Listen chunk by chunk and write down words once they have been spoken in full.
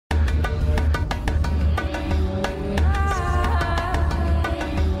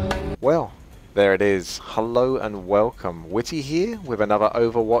Well, there it is. Hello and welcome. WTii here with another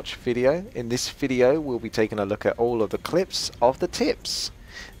Overwatch video. In this video we'll be taking a look at all of the clips of the tips.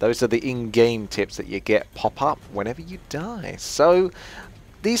 Those are the in-game tips that you get pop up whenever you die. So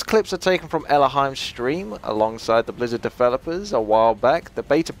these clips are taken from Elaheim's stream alongside the Blizzard developers a while back, the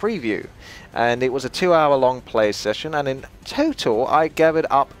beta preview. And it was a 2-hour long play session, and in total I gathered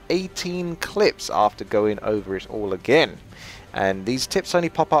up 18 clips after going over it all again. And these tips only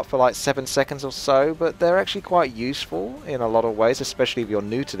pop up for like 7 seconds or so, but they're actually quite useful in a lot of ways, especially if you're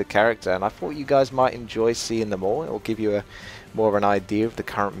new to the character, and I thought you guys might enjoy seeing them all. It will give you more of an idea of the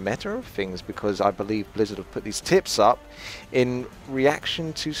current meta of things, because I believe Blizzard have put these tips up in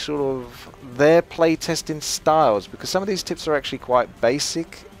reaction to sort of their playtesting styles, because some of these tips are actually quite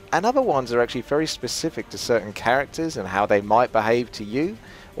basic, and other ones are actually very specific to certain characters and how they might behave to you,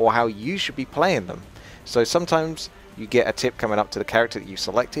 or how you should be playing them. So sometimes you get a tip coming up to the character that you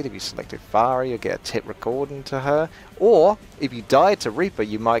selected. If you selected Fari, you'll get a tip recording to her. Or, if you died to Reaper,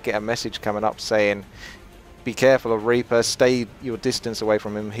 you might get a message coming up saying, be careful of Reaper, stay your distance away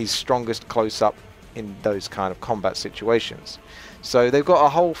from him, he's strongest close up in those kind of combat situations. So they've got a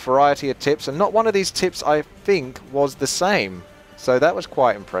whole variety of tips, and not one of these tips I think was the same. So that was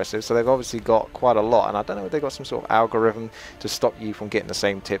quite impressive. So they've obviously got quite a lot, and I don't know if they've got some sort of algorithm to stop you from getting the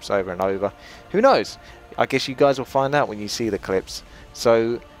same tips over and over. Who knows? I guess you guys will find out when you see the clips.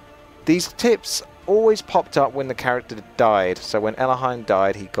 So these tips always popped up when the character died. So when Elaheim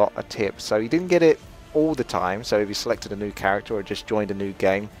died, he got a tip. So he didn't get it all the time. So if he selected a new character or just joined a new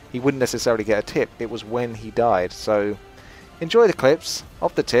game, he wouldn't necessarily get a tip. It was when he died. So enjoy the clips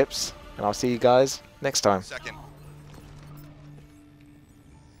of the tips, and I'll see you guys next time.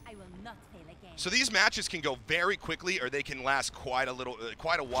 So these matches can go very quickly, or they can last quite a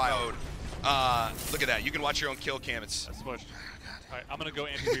while. Look at that. You can watch your own kill cam. It's switched. All right, I'm gonna go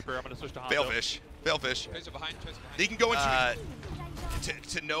anti-Reaper. I'm gonna switch to Hondo. Failfish. They can go into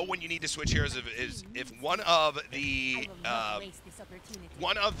to know when you need to switch heroes is if one of the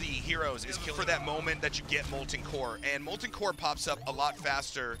heroes is killed for that moment that you get Molten Core, and Molten Core pops up a lot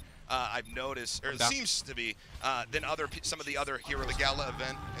faster. I've noticed, or it seems to be, than some of the other heroes. The Gala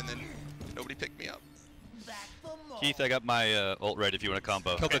event, and then nobody picked me up. Keith, I got my ult ready if you want to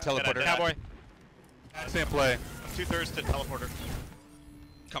combo. Kill the teleporter. Cowboy. Same play. I'm 2/3 to teleporter.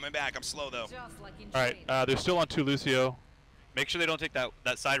 Coming back. I'm slow though. All right. They're still on 2 Lucio. Make sure they don't take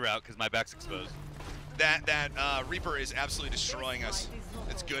that side route because my back's exposed. That Reaper is absolutely destroying us.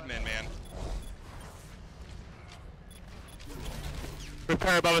 It's Goodman, man.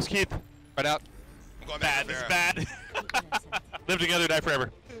 Repair above us, Keith. Right out. I'm going back. This is bad. Live together, die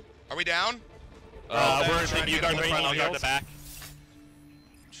forever. Are we down? We're in the guard the front, I'll guard the back.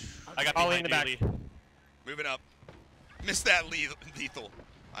 I got Ollie in the back. Moving up. Missed that lethal.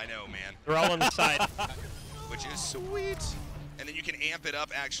 I know, man. They're all on the side. Which is sweet. And then you can amp it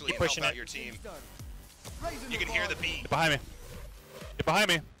up actually and help out your team. You can hear the beat. Get behind me. Get behind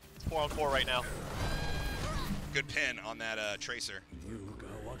me. It's 4-on-4 right now. Good pin on that tracer.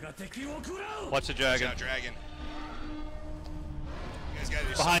 Watch the dragon. Watch out, dragon.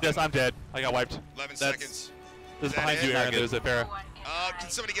 Behind us, I'm dead. I got wiped. 11 seconds. This is behind you, Aaron. There's a Pharah. Can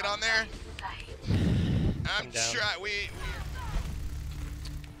somebody get on there? I'm trying.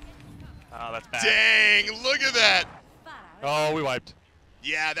 Oh, that's bad. Dang, look at that. Oh, we wiped.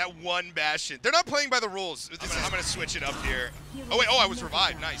 Yeah, that one Bastion. They're not playing by the rules. I'm going to switch it up here. Oh, wait. Oh, I was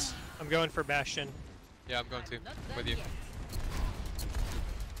revived. Nice. I'm going for Bastion. Yeah, I'm going to. I'm with you.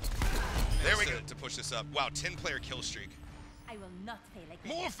 There we go to push this up. Wow, 10-player kill streak. I will not fail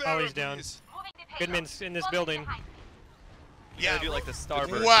again. More Pharah, Ollie's down. Goodman's in this building. Yeah, do like the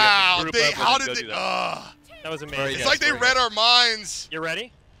starburst. Wow, how did they? That was amazing. It's like they read our minds. You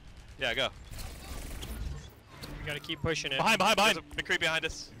ready? Yeah, go. You gotta keep pushing it. Behind. There's a McCree behind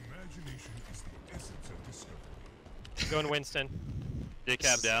us. Going Winston.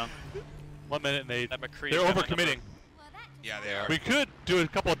 Decab down. 1 minute, and they're McCree overcommitting. Yeah, they are. We could do a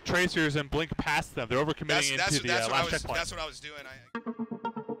couple of tracers and blink past them. They're overcommitting into the last checkpoint. That's what I was doing.